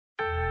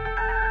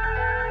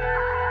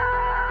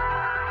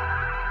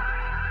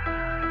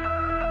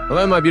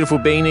Hello, my beautiful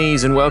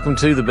beanies, and welcome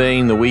to The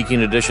Bean, the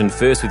weekend edition.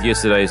 First with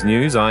yesterday's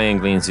news. I am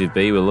Glenn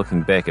ZB. We're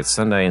looking back at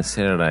Sunday and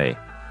Saturday,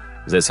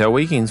 because that's how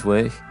weekends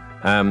work.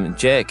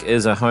 Jack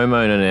is a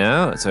homeowner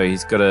now, so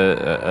he's got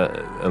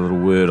a little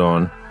word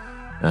on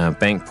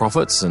bank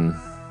profits and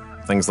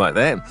things like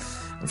that.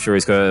 I'm sure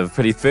he's got a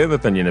pretty firm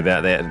opinion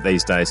about that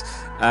these days.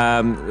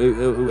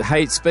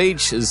 Hate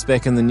speech is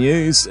back in the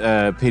news.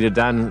 Peter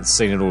Dunn,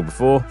 seen it all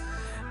before.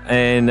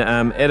 And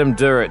Adam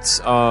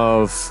Duritz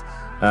of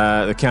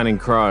the Counting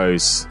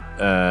Crows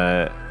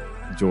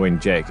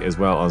joined Jack as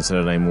well on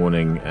Saturday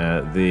morning.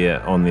 They're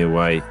on their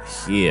way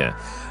here.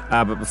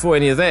 But before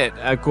any of that,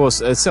 of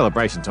course,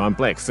 celebration time,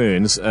 Black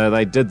Ferns,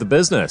 they did the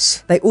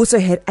business. They also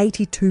had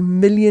 82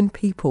 million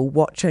people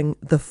watching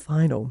the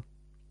final.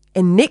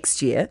 And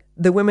next year,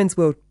 the Women's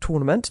World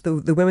Tournament,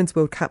 the Women's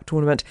World Cup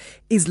tournament,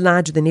 is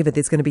larger than ever.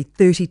 There's going to be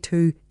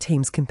 32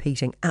 teams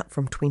competing, up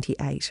from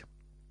 28.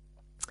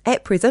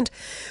 At present,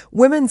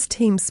 women's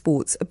team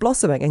sports are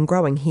blossoming and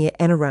growing here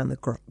and around the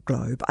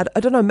globe. I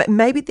don't know,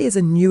 maybe there's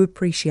a new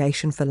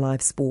appreciation for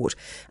live sport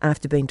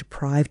after being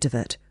deprived of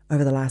it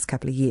over the last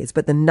couple of years,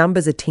 but the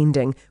numbers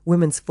attending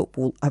women's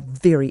football are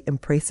very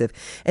impressive.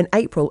 In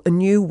April, a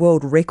new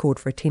world record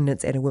for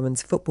attendance at a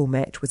women's football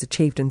match was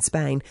achieved in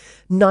Spain,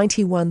 over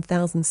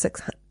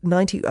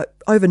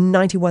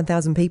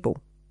 91,000 people.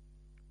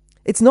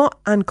 It's not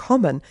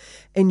uncommon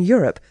in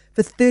Europe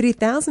for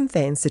 30,000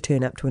 fans to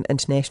turn up to an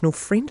international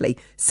friendly.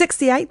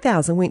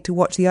 68,000 went to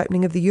watch the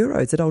opening of the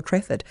Euros at Old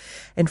Trafford,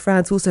 and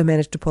France also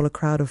managed to pull a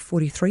crowd of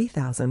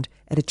 43,000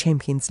 at a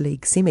Champions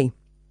League semi.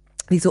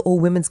 These are all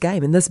women's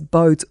games, and this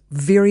bodes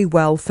very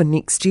well for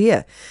next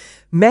year.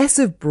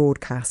 Massive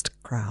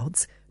broadcast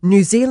crowds,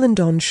 New Zealand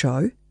on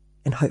show,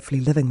 and hopefully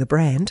living the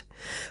brand,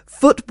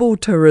 football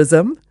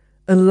tourism,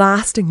 a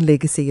lasting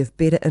legacy of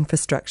better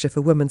infrastructure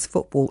for women's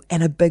football,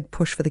 and a big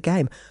push for the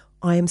game.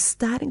 I am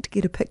starting to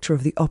get a picture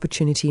of the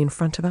opportunity in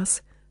front of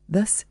us.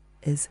 This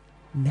is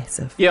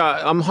massive.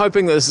 Yeah, I'm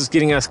hoping that this is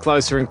getting us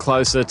closer and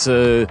closer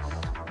to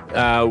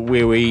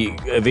where we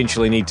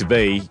eventually need to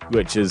be,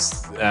 which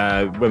is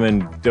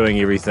women doing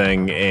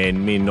everything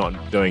and men not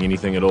doing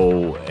anything at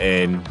all,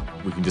 and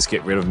we can just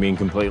get rid of men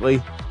completely.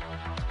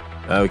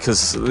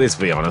 Because, let's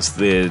be honest,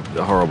 they're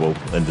horrible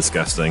and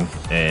disgusting,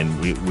 and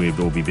we'd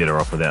all be better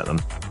off without them.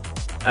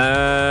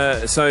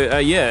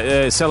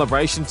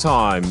 Celebration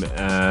time.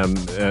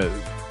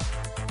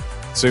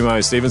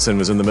 Sumo Stevenson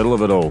was in the middle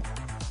of it all.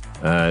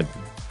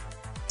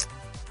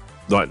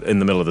 Like, in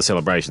the middle of the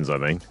celebrations, I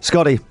mean.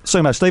 Scotty,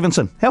 Sumo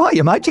Stevenson, how are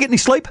you, mate? Did you get any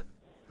sleep?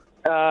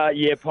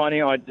 Yeah,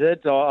 Piney, I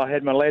did. I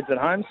had my lads at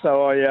home,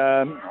 so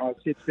I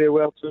said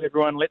farewell to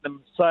everyone, let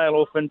them sail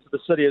off into the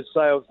city of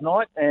sales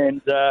night,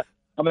 and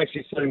I'm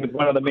actually sitting with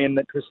one of the men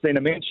that Christina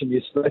mentioned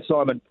yesterday,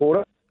 Simon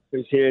Porter,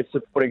 who's here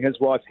supporting his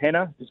wife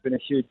Hannah, who's been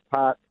a huge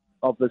part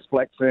of this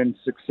Black Ferns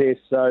success.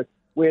 So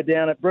we're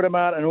down at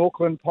Britomart in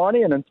Auckland,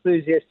 Piney, an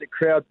enthusiastic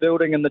crowd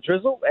building in the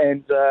drizzle,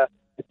 and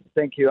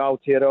thank you,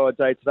 Aotearoa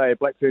Day today.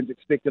 Black Ferns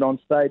expected on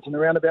stage in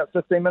around about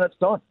 15 minutes'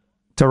 time.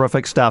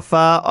 Terrific stuff.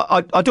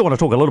 I do want to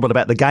talk a little bit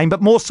about the game,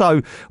 but more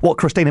so what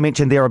Christina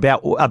mentioned there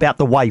about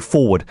the way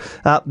forward.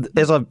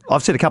 As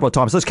I've said a couple of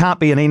times, this can't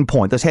be an end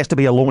point. This has to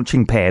be a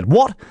launching pad.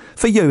 What,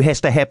 for you, has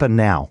to happen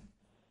now?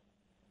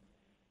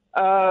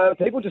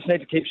 People just need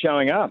to keep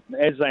showing up,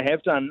 as they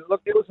have done.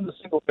 Look, there wasn't a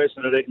single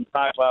person at Eden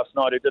Park last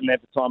night who didn't have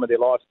the time of their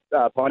life.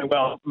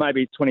 Well,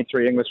 maybe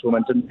 23 English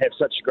women didn't have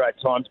such a great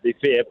time, to be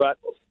fair, but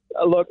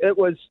look, it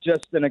was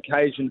just an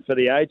occasion for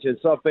the ages.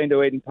 I've been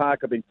to Eden Park.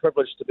 I've been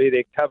privileged to be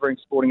there covering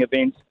sporting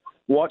events,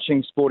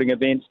 watching sporting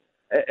events.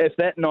 If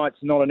that night's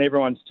not in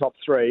everyone's top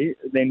three,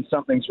 then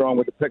something's wrong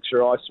with the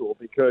picture I saw,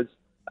 because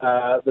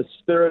the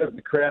spirit of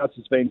the crowds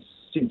has been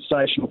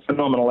sensational,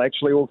 phenomenal,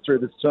 actually, all through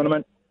this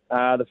tournament.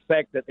 The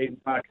fact that Eden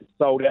Park is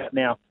sold out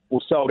now,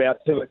 or sold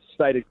out to its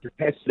stated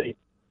capacity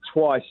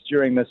twice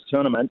during this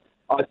tournament,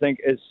 I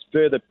think is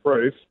further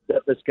proof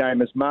that this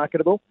game is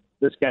marketable.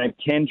 This game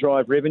can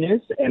drive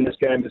revenues, and this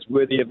game is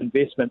worthy of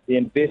investment. The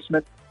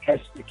investment has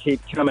to keep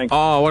coming.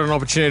 Oh, what an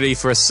opportunity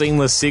for a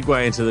seamless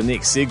segue into the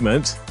next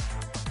segment.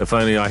 If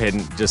only I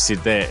hadn't just said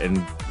that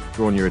and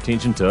drawn your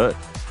attention to it.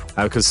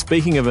 Because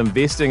speaking of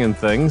investing in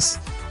things,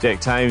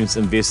 Jack Thames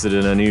invested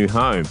in a new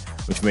home,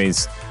 which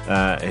means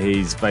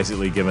he's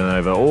basically given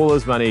over all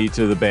his money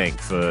to the bank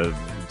for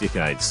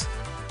decades.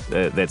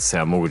 That's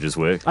how mortgages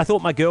work. I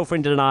thought my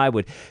girlfriend and I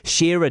would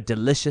share a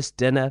delicious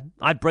dinner.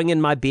 I'd bring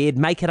in my bed,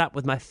 make it up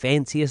with my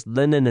fanciest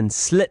linen, and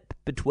slip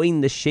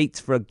between the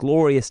sheets for a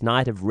glorious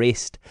night of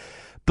rest,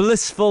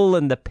 blissful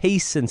in the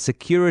peace and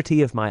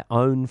security of my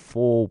own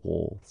four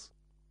walls.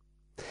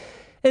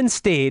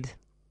 Instead,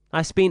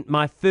 I spent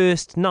my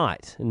first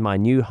night in my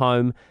new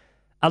home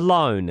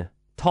alone,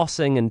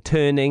 tossing and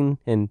turning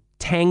and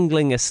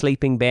tangling a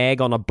sleeping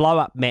bag on a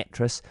blow-up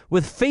mattress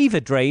with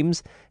fever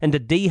dreams and a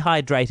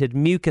dehydrated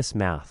mucus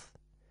mouth.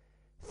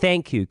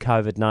 Thank you,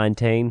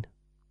 COVID-19.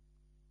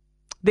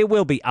 There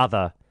will be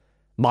other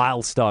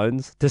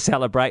milestones to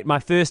celebrate. My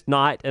first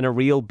night in a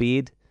real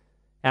bed,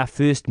 our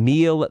first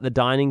meal at the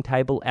dining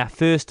table, our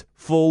first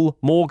full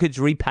mortgage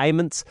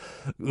repayments.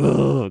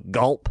 Ugh,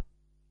 gulp.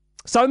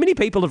 So many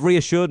people have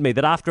reassured me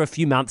that after a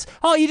few months,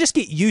 you just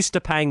get used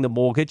to paying the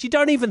mortgage. You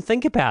don't even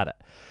think about it.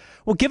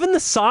 Well, given the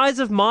size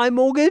of my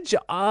mortgage,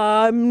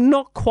 I'm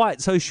not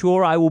quite so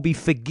sure I will be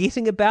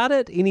forgetting about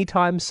it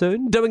anytime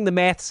soon. Doing the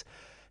maths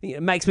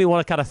makes me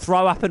want to kind of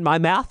throw up in my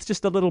mouth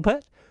just a little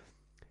bit.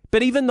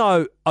 But even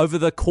though over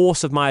the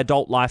course of my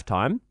adult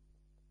lifetime,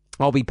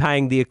 I'll be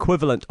paying the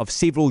equivalent of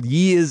several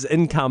years'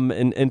 income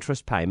in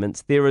interest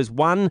payments, there is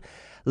one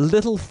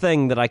little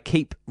thing that I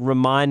keep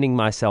reminding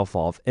myself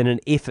of in an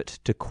effort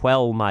to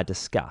quell my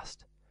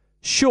disgust.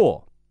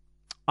 Sure,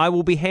 I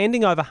will be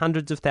handing over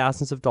hundreds of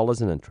thousands of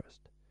dollars in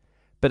interest,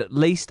 but at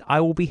least I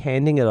will be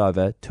handing it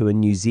over to a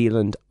New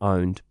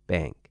Zealand-owned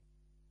bank.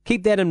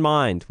 Keep that in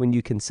mind when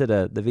you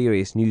consider the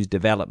various news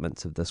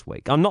developments of this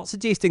week. I'm not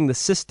suggesting the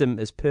system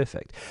is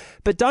perfect,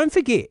 but don't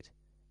forget,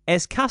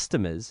 as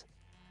customers,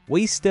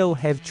 we still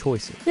have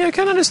choices. Yeah, I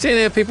can't understand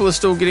how people are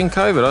still getting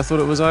COVID. I thought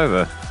it was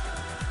over.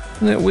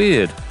 Isn't that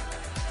weird?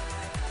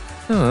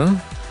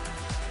 Oh.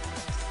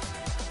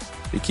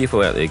 Be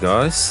careful out there,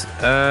 guys.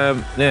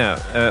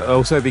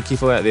 Also be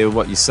careful out there with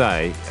what you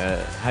say.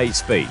 Hate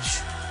speech.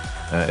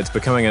 It's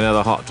becoming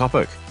another hot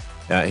topic.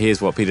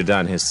 Here's what Peter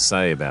Dunn has to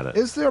say about it.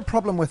 Is there a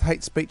problem with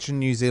hate speech in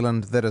New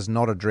Zealand that is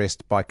not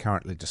addressed by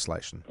current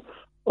legislation?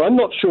 I'm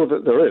not sure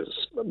that there is,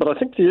 but I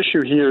think the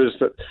issue here is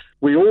that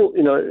we all,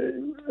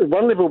 at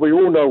one level, we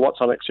all know what's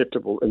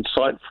unacceptable,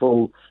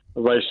 insightful,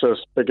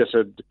 racist,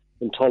 bigoted,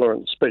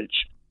 intolerant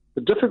speech.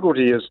 The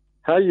difficulty is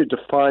how you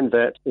define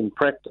that in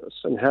practice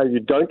and how you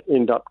don't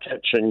end up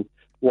catching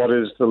what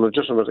is the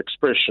legitimate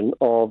expression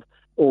of,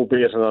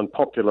 albeit an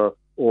unpopular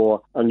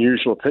or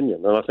unusual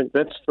opinion. And I think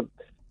that's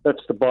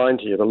the bind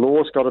here. The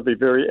law's got to be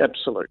very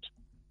absolute.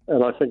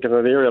 And I think in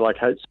an area like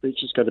hate speech,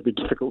 it's going to be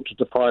difficult to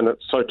define it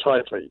so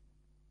tightly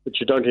that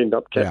you don't end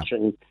up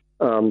catching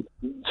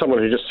someone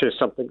who just says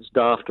something's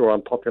daft or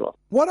unpopular.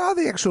 What are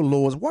the actual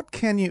laws? What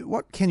can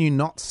you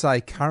not say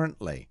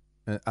currently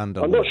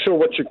under I'm law? not sure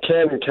what you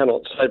can and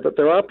cannot say, but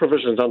there are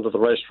provisions under the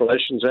Race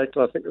Relations Act,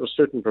 and I think there are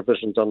certain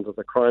provisions under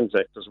the Crimes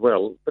Act as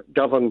well that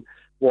govern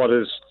what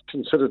is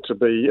considered to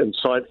be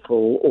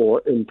insightful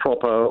or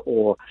improper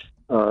or,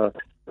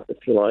 if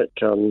you like,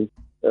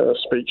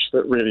 speech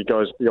that really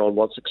goes beyond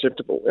what's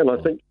acceptable. And I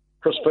think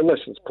Chris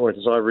Finlayson's point,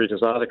 as I read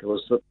his article,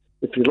 is that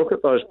if you look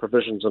at those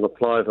provisions and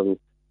apply them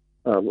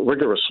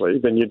rigorously,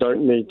 then you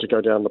don't need to go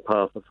down the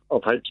path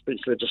of hate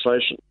speech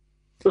legislation.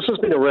 This has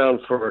been around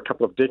for a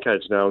couple of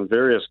decades now in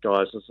various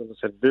guises, and it's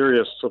had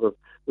various sort of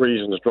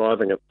reasons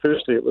driving it.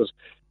 Firstly, it was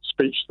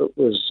speech that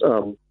was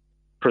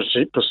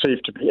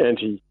perceived to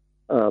be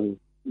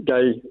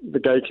the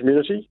gay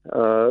community.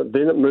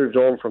 Then it moved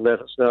on from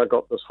that. It's now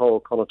got this whole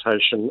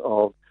connotation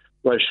of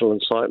racial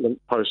incitement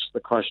post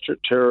the Christchurch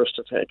terrorist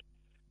attack.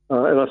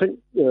 And I think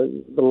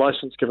the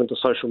license given to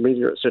social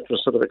media, etc.,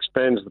 sort of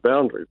expands the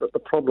boundary. But the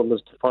problem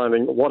is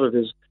defining what it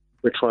is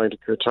we're trying to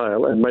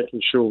curtail and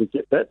making sure we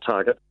get that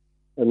target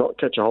and not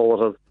catch a whole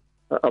lot of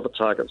other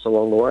targets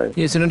along the way.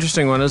 Yeah, it's an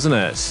interesting one, isn't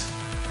it?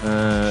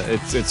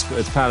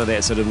 It's part of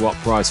that sort of what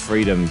price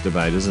freedom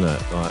debate, isn't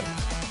it? Like,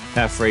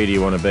 how free do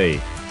you want to be? Do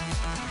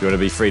you want to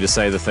be free to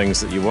say the things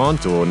that you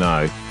want or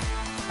no?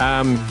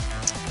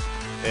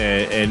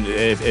 And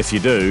if you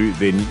do,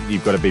 then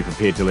you've got to be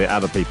prepared to let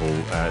other people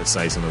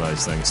say some of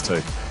those things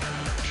too.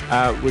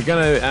 We're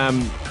going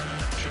to...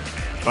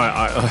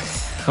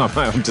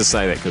 I'll just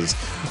say that because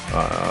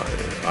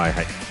I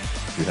hate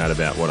to be hard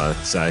about what I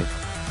say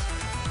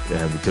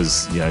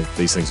because,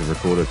 these things are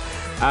recorded.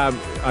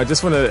 I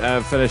just want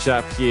to finish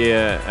up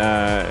here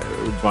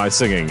by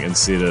singing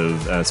instead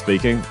of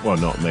speaking. Well,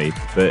 not me,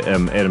 but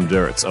Adam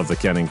Duritz of the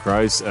Counting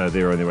Crows.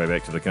 They're on their way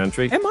back to the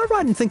country. Am I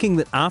right in thinking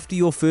that after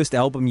your first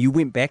album, you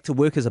went back to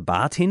work as a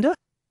bartender?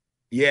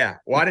 Yeah.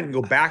 Well, I didn't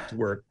go back to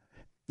work.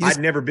 I'd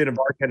never been a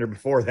bartender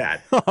before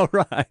that. All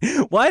right.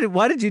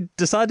 Why did you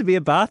decide to be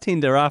a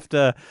bartender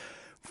after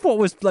what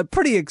was like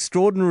pretty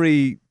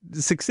extraordinary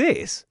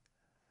success?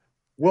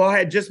 Well, I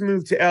had just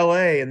moved to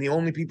L.A., and the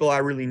only people I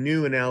really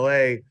knew in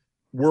L.A.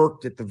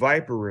 worked at the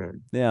Viper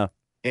Room. Yeah.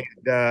 And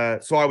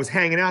so I was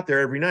hanging out there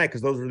every night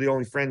because those were the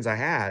only friends I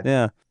had.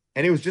 Yeah.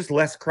 And it was just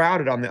less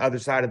crowded on the other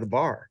side of the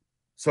bar.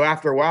 So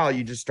after a while,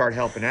 you just start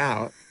helping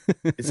out.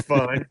 It's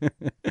fun.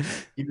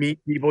 You meet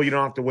people. You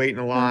don't have to wait in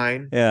a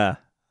line. Yeah.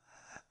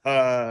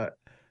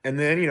 And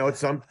then, at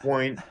some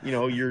point,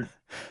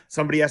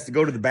 somebody has to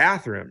go to the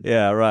bathroom.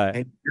 Yeah, right.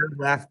 And you're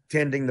left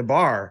tending the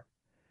bar.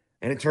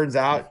 And it turns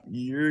out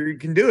you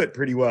can do it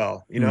pretty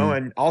well,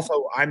 and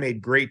also I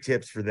made great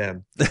tips for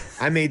them.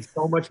 I made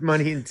so much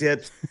money in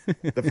tips.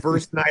 The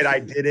first night I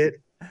did it,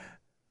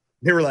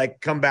 they were like,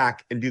 come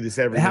back and do this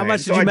every night. How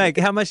much did you make?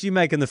 How much did you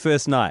make in the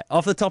first night?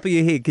 Off the top of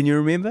your head, can you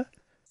remember?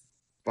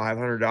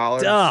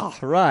 $500. Oh,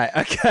 right.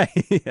 Okay.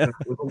 Yeah.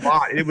 It was a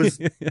lot.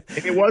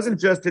 It wasn't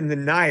just in the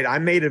night. I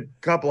made a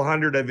couple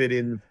hundred of it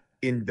in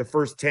the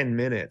first 10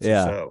 minutes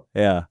or so.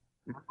 Yeah.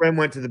 My friend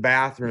went to the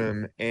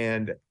bathroom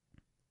and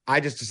I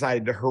just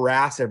decided to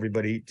harass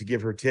everybody to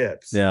give her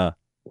tips. Yeah.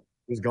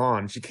 was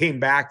gone. She came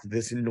back to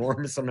this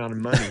enormous amount of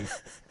money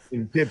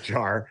in tip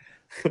jar.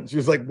 She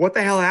was like, "What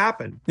the hell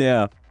happened?"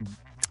 Yeah.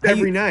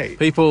 Every night.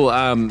 People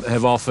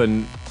have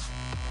often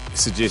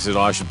suggested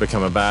I should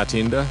become a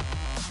bartender.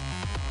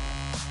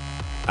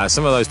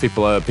 Some of those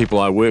people are people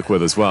I work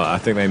with as well. I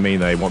think they mean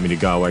they want me to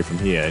go away from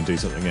here and do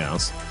something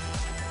else.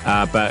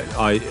 But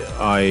I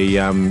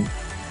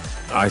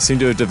seem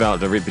to have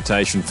developed a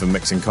reputation for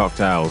mixing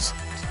cocktails.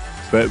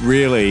 But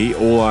really,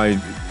 all I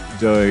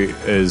do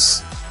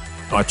is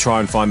I try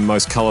and find the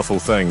most colourful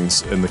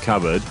things in the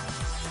cupboard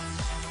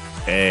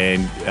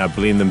and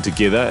blend them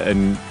together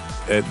in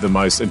the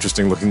most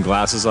interesting looking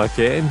glasses I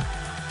can.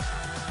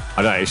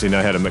 I don't actually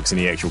know how to mix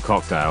any actual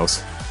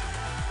cocktails.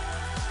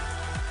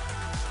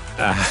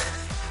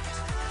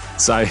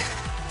 So,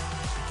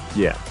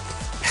 yeah.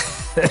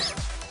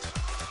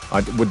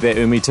 Would that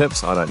earn me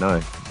tips? I don't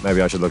know.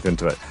 Maybe I should look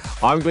into it.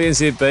 I'm Glenn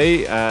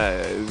ZB.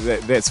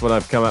 That's what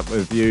I've come up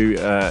with you.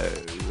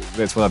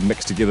 That's what I've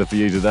mixed together for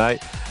you today.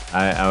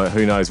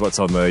 Who knows what's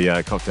on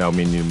the cocktail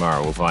menu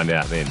tomorrow? We'll find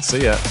out then.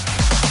 See ya.